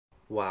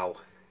Wow,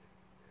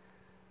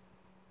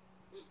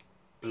 it's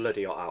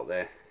bloody hot out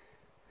there.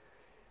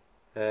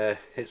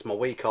 It's my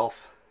week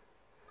off,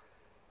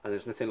 and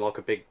there's nothing like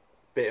a big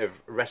bit of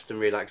rest and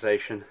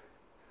relaxation,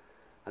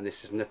 and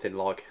this is nothing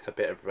like a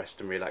bit of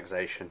rest and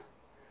relaxation.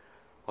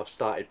 I've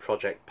started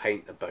Project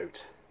Paint the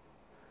Boat.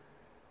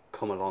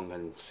 Come along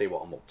and see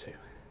what I'm up to.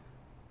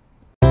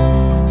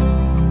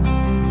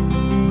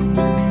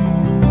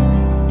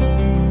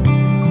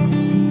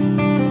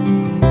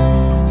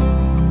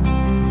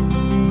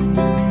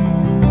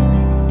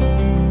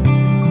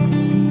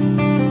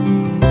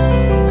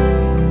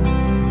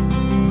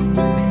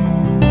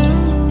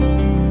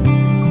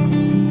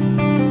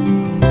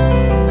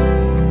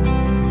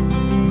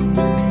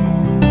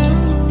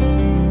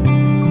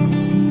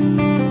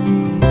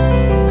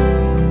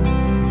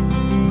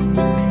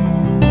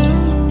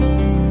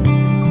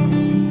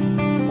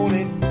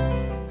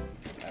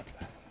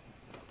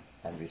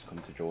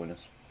 Come to join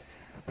us.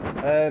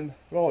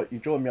 Right, you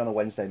joined me on a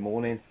Wednesday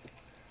morning,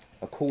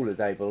 a cooler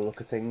day by the look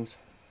of things,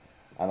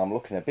 and I'm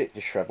looking a bit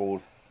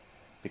dishevelled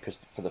because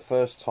for the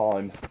first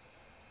time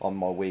on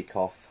my week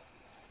off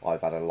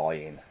I've had a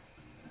lie-in.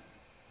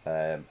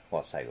 Well,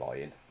 I say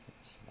lie-in,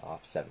 it's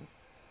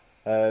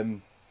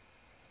 7:30.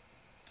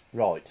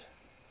 Right,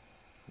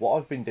 what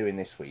I've been doing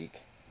this week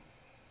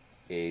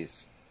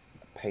is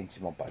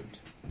painting my boat.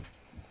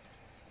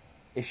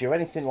 If you're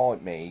anything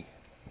like me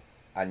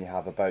and you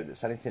have a boat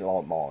that's anything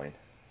like mine,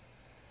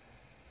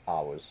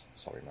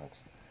 sorry Max,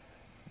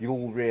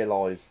 you'll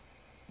realise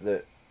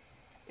that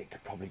it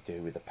could probably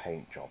do with a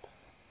paint job.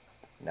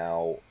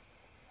 Now,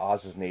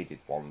 ours has needed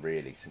one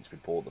really since we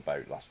bought the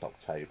boat last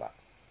October.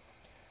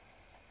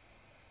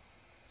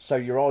 So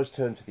your eyes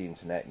turn to the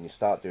internet and you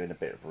start doing a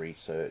bit of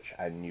research,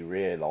 and you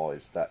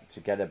realise that to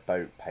get a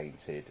boat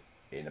painted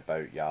in a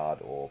boat yard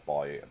or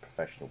by a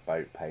professional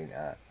boat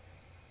painter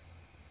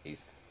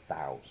is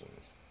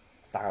thousands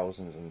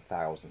and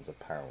thousands of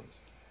pounds.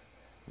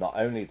 Not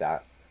only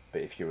that,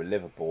 but if you're a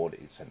liveaboard,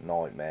 it's a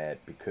nightmare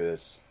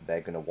because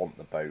they're going to want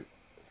the boat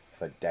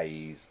for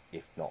days,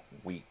 if not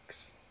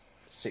weeks,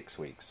 6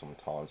 weeks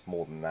sometimes,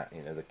 more than that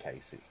in other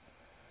cases.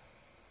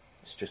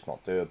 It's just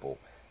not doable.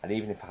 And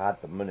even if I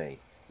had the money,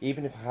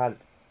 even if I had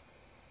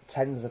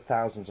tens of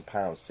thousands of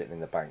pounds sitting in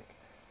the bank,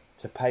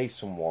 to pay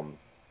someone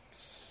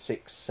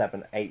 £6,000,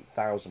 £7,000,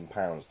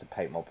 £8,000 to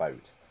paint my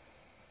boat,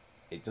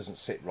 it doesn't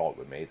sit right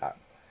with me. That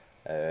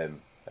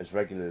as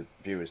regular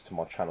viewers to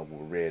my channel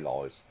will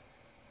realise,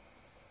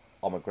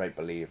 I'm a great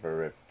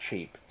believer of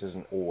cheap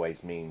doesn't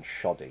always mean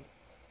shoddy.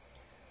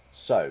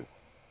 So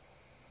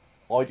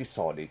I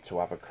decided to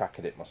have a crack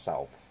at it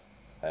myself.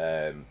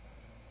 To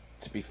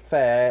be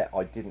fair,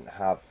 I didn't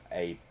have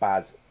a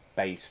bad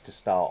base to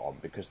start on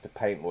because the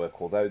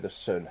paintwork, although the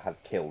sun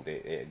had killed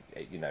it,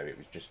 you know, it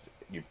was just,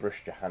 you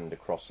brushed your hand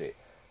across it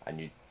and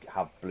you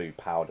have blue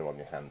powder on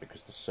your hand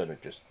because the sun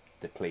had just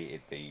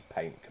depleted the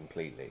paint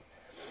completely.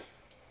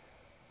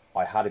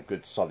 I had a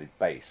good solid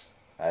base.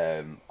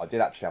 I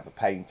did actually have a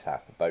painter,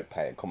 a boat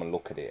painter, come and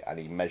look at it, and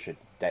he measured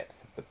the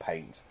depth of the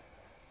paint,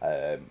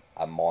 and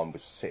mine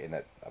was sitting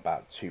at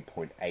about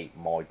 2.8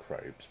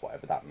 microbes,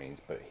 whatever that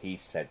means. But he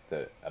said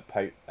that a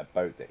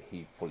boat that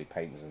he fully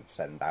paints and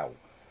send out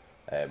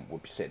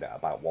would be sitting at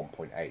about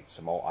 1.8.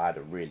 So I had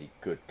a really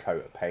good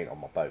coat of paint on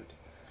my boat.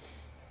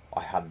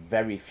 I had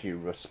very few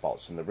rust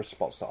spots, and the rust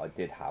spots that I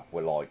did have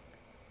were like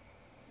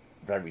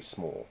very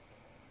small.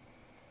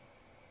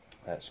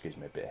 Excuse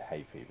me, a bit of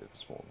hay fever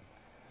this morning.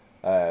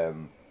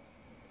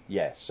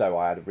 Yeah, so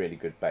I had a really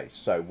good base.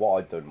 So what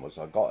I'd done was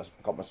I got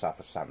myself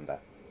a sander,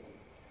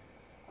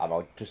 and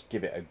I'd just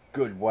give it a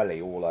good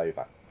welly all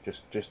over,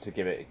 just to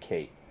give it a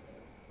key.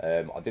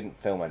 I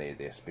didn't film any of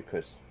this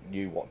because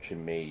you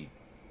watching me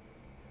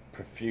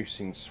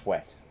profusing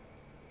sweat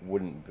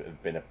wouldn't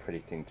have been a pretty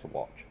thing to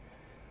watch.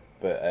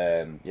 But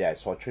yeah,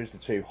 so I chose the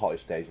 2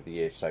 hottest days of the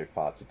year so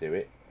far to do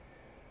it.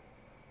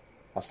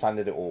 I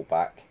sanded it all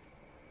back.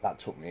 That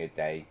took me a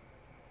day,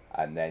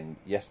 and then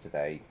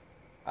yesterday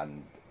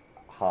and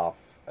half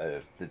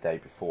of the day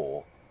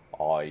before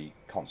I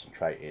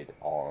concentrated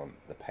on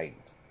the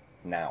paint.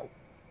 Now,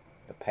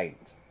 the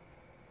paint.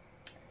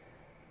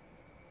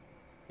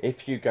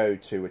 If you go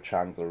to a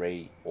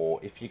chandlery or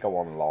if you go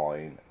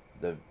online,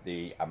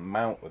 the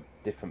amount of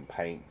different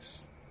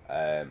paints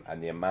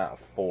and the amount of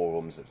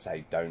forums that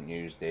say don't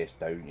use this,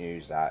 don't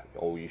use that,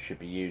 or you should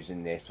be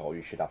using this, or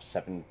you should have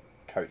 7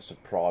 coats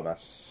of primer,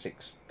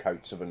 6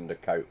 coats of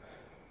undercoat,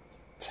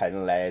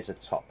 10 layers of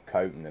top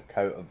coat and a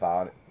coat of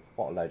varnish.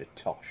 What a load of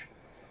tosh.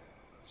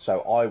 So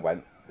I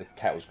went, the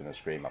kettle's going to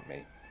scream at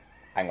me.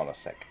 Hang on a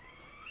sec.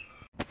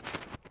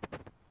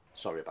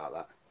 Sorry about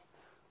that.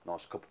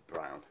 Nice cup of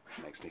brown,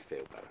 makes me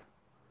feel better.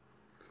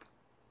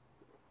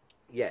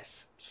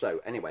 Yes, so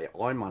anyway,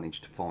 I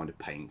managed to find a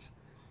paint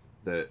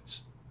that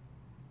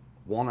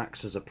 1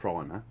 acts as a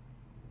primer,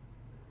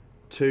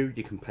 2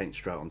 you can paint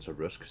straight onto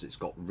rust because it's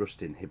got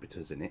rust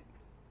inhibitors in it.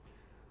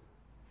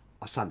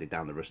 I sanded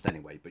down the rust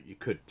anyway, but you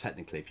could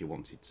technically if you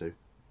wanted to.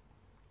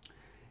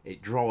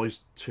 It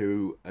dries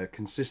to a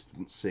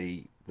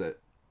consistency that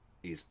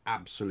is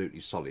absolutely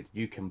solid.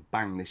 You can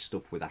bang this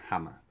stuff with a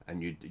hammer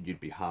and you'd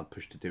be hard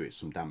pushed to do it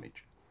some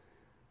damage.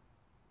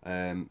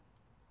 And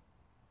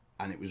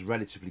it was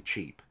relatively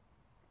cheap.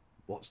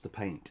 What's the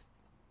paint?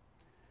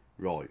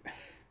 Right.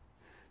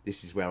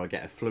 This is where I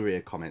get a flurry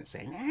of comments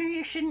saying, no,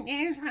 you shouldn't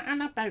use that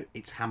on a boat.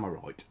 It's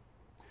Hammerite.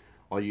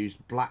 I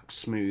used black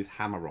smooth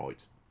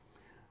Hammerite.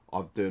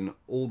 I've done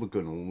all the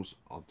gunnels.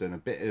 I've done a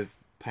bit of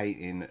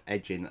painting,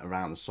 edging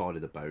around the side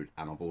of the boat,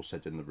 and I've also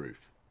done the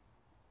roof.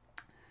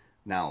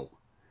 Now,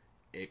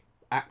 it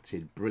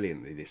acted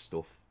brilliantly, this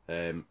stuff.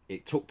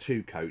 It took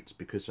 2 coats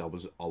because I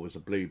was a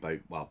blue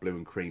boat, well, blue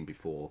and cream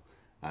before,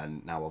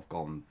 and now I've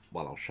gone,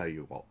 well, I'll show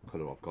you what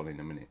colour I've gone in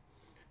a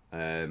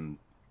minute.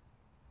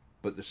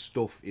 But the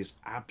stuff is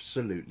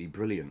absolutely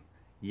brilliant.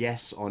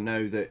 Yes, I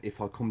know that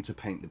if I come to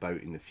paint the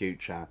boat in the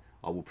future,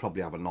 I will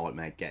probably have a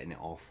nightmare getting it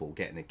off or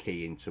getting a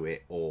key into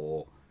it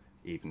or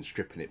even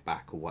stripping it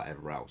back or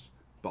whatever else.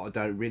 But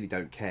I really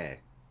don't care.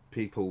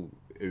 People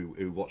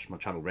who watch my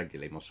channel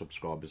regularly, my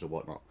subscribers or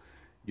whatnot,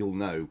 you'll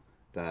know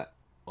that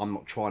I'm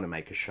not trying to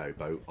make a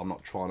showboat. I'm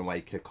not trying to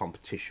make a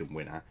competition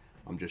winner.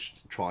 I'm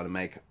just trying to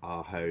make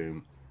our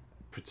home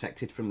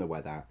protected from the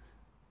weather,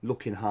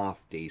 looking half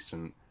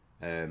decent.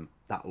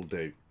 That'll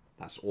do.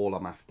 That's all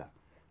I'm after.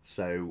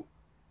 So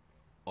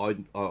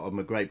I'm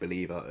a great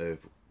believer of,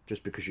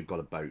 just because you've got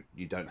a boat,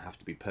 you don't have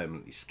to be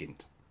permanently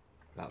skint.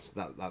 That's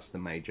the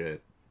major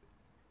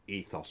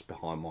ethos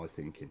behind my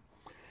thinking.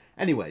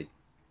 Anyway,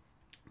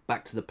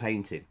 back to the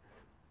painting.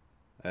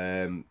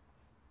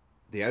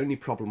 The only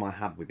problem I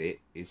had with it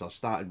is I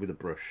started with a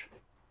brush,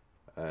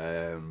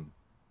 and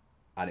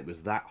it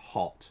was that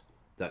hot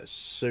that as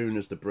soon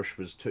as the brush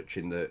was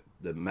touching the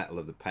metal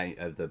of the paint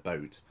of the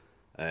boat,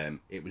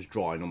 it was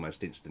drying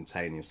almost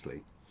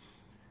instantaneously.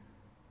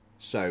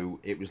 So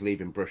it was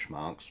leaving brush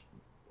marks,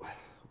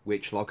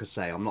 which, like I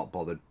say, I'm not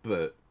bothered,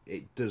 but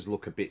it does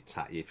look a bit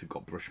tatty if you've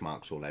got brush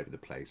marks all over the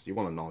place. You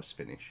want a nice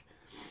finish.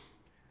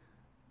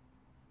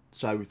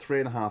 So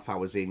 3.5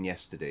 hours in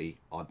yesterday,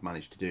 I'd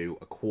managed to do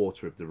a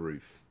quarter of the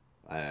roof,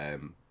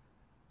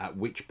 at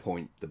which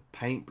point the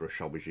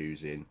paintbrush I was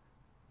using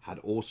had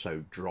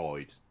also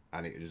dried,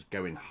 and it was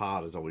going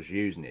hard as I was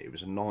using it. It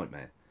was a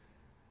nightmare.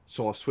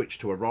 So I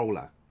switched to a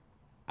roller,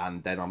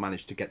 and then I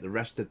managed to get the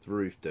rest of the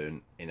roof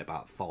done in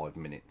about 5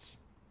 minutes.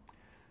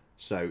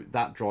 So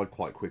that dried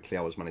quite quickly.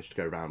 I managed to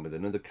go around with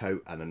another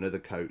coat and another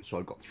coat, so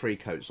I got 3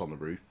 coats on the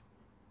roof.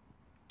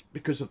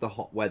 Because of the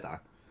hot weather,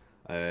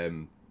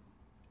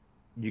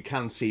 you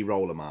can see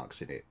roller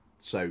marks in it.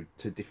 So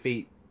to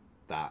defeat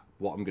that,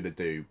 what I'm going to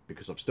do,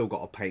 because I've still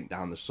got to paint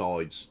down the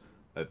sides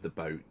of the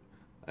boat,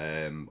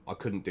 I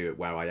couldn't do it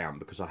where I am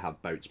because I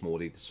have boats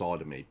moored either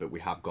side of me, but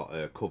we have got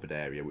a covered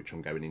area which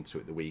I'm going into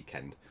at the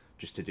weekend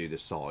just to do the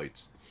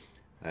sides.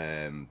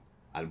 And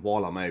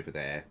while I'm over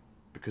there,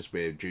 because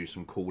we're due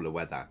some cooler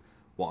weather,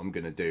 what I'm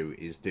going to do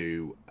is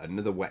do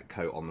another wet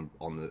coat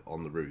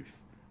on the roof,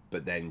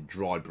 but then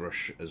dry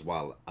brush as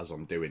well as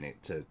I'm doing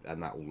it,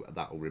 and that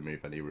will remove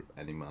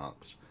any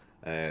marks.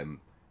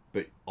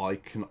 But I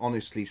can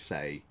honestly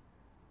say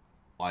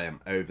I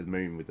am over the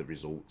moon with the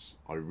results.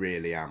 I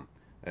really am.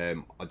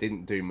 I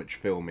didn't do much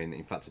filming.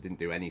 In fact, I didn't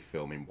do any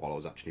filming while I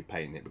was actually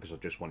painting it because I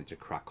just wanted to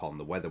crack on.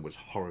 The weather was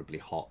horribly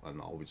hot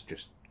and I was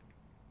just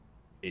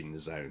in the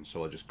zone,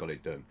 so I just got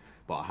it done.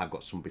 But I have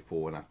got some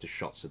before and after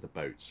shots of the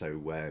boat,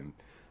 so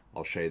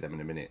I'll show you them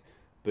in a minute.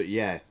 But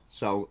yeah,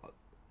 so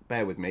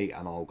bear with me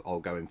and I'll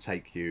go and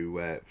take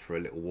you for a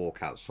little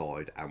walk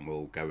outside, and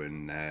we'll go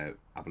and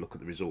have a look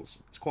at the results.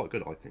 It's quite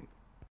good, I think.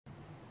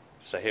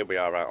 So here we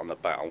are out on the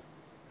bow,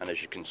 and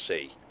as you can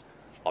see,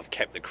 I've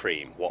kept the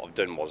cream. What I've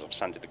done was I've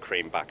sanded the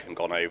cream back and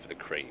gone over the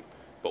cream,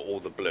 but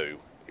all the blue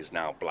is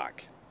now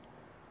black.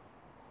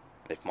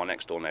 And if my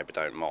next door neighbour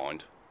don't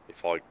mind,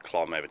 if I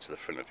climb over to the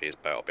front of his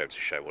boat, I'll be able to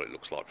show what it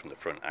looks like from the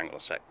front angle a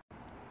sec.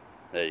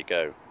 There you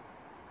go,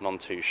 none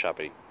too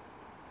shabby.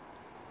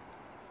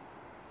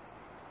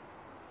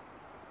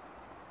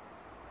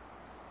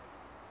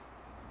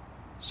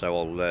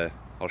 So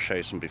I'll show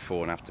you some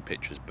before and after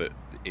pictures, but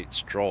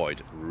it's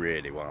dried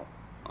really well.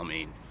 I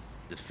mean,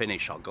 the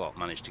finish I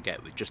managed to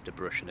get with just a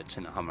brush and a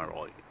tin of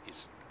Hammerite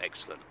is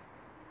excellent.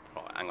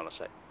 Right, hang on a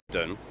sec.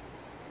 Done.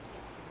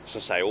 As I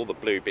say, all the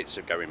blue bits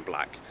are going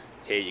black.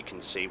 Here you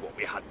can see what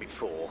we had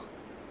before,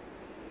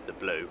 the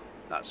blue.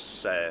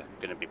 That's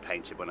going to be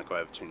painted when I go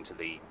over into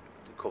the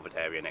covered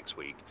area next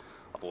week.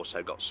 I've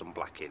also got some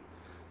black in,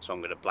 so I'm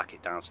going to black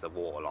it down to the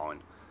waterline,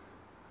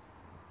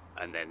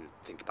 and then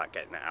think about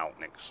getting it out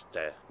next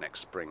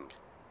spring.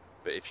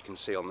 But if you can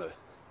see on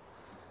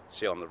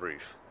the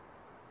roof,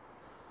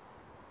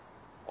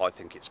 I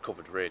think it's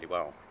covered really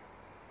well.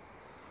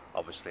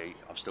 Obviously,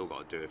 I've still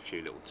got to do a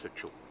few little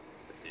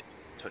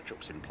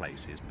touch-ups in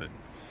places, but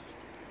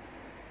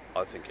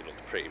I think it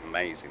looks pretty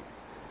amazing.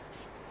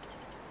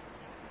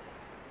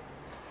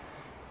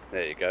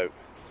 There you go.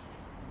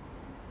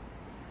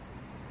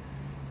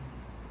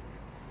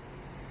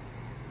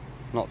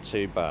 Not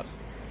too bad,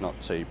 not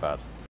too bad.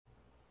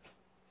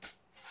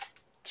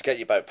 To get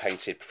your boat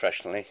painted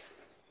professionally,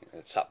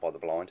 it's Tap by the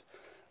Blind.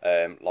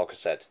 Like I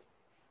said,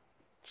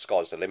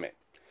 sky's the limit.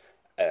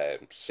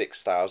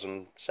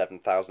 6,000,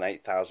 7,000,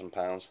 8,000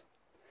 pounds.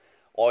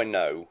 I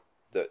know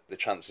that the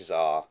chances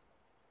are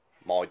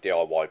my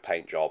DIY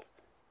paint job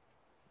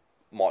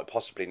might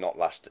possibly not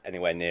last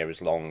anywhere near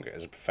as long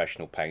as a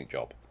professional paint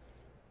job.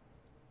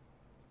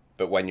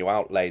 But when you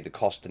outlay the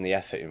cost and the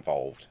effort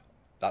involved,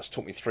 that's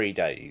took me 3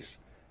 days,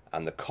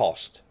 and the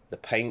cost, the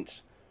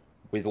paint,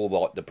 with all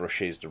like the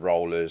brushes, the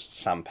rollers,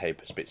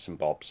 sandpapers, bits and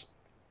bobs,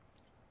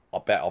 I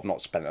bet I've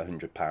not spent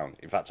 £100.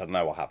 In fact, I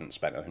know I haven't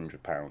spent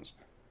 £100,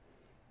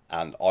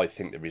 and I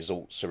think the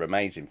results are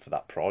amazing for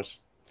that price.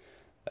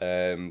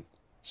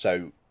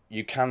 So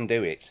you can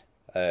do it.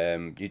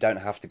 You don't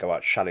have to go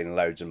out shelling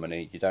loads of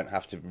money. You don't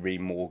have to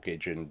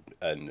remortgage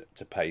and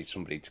to pay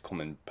somebody to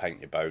come and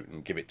paint your boat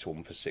and give it to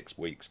them for 6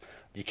 weeks.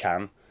 You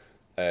can,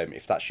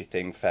 if that's your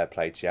thing. Fair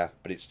play to you,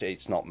 but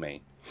it's not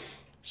me.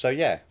 So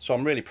yeah, so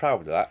I'm really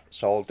proud of that.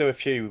 So I'll do a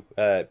few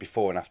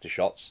before and after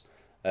shots,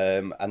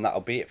 and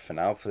that'll be it for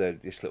now for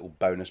this little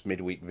bonus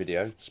midweek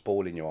video.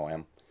 Spoiling you,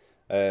 I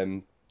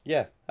am.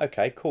 Yeah,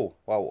 okay, cool.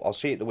 Well, I'll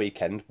see you at the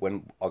weekend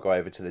when I go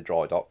over to the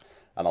dry dock,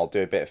 and I'll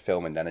do a bit of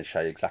filming then and show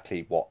you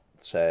exactly what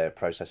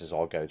processes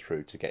I'll go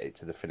through to get it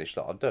to the finish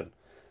that I've done.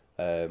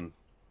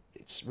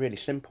 It's really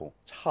simple.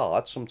 It's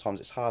hard. Sometimes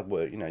it's hard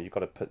work. You know, you've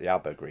got to put the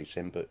elbow grease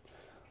in, but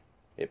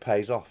it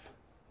pays off.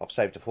 I've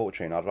saved a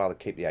fortune. I'd rather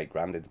keep the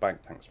 £8 in the bank.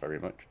 Thanks very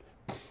much.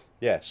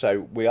 Yeah,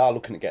 so we are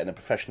looking at getting a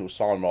professional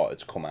sign writer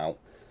to come out.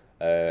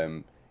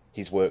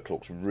 His work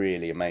looks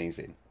really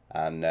amazing,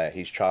 and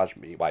he's charged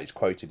me. Well, he's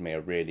quoted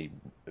me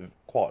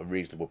quite a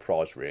reasonable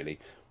price. Really,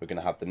 we're going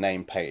to have the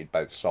name painted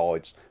both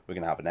sides. We're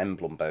going to have an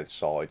emblem both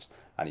sides,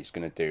 and he's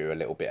going to do a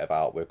little bit of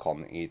artwork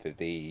on either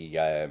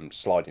the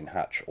sliding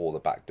hatch or the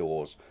back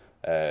doors,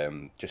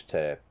 just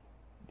to,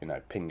 you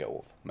know, ping it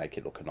off, make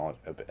it look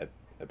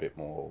a bit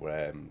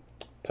more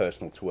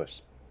personal to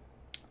us.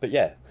 But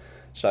yeah,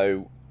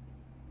 so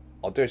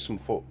I'll do some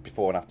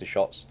before and after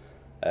shots.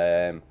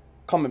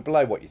 Comment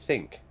below what you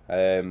think.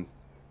 There's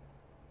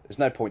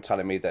no point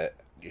telling me that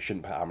you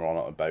shouldn't put hammer on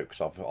a boat,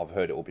 because I've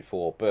heard it all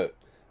before, but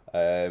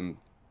only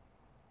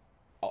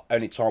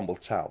time will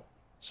tell.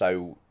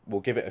 So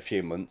we'll give it a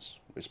few months,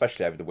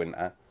 especially over the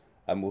winter,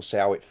 and we'll see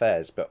how it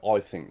fares. But I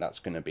think that's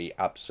going to be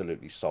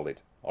absolutely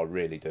solid. I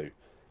really do.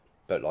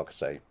 But like I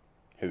say,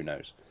 who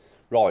knows?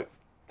 Right,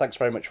 thanks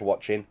very much for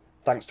watching.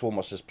 Thanks to all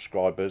my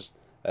subscribers.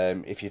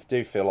 If you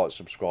do feel like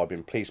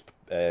subscribing, please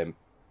do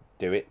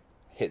it.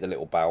 Hit the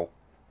little bell.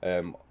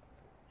 And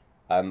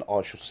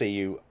I shall see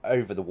you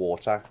over the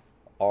water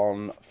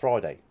on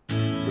Friday.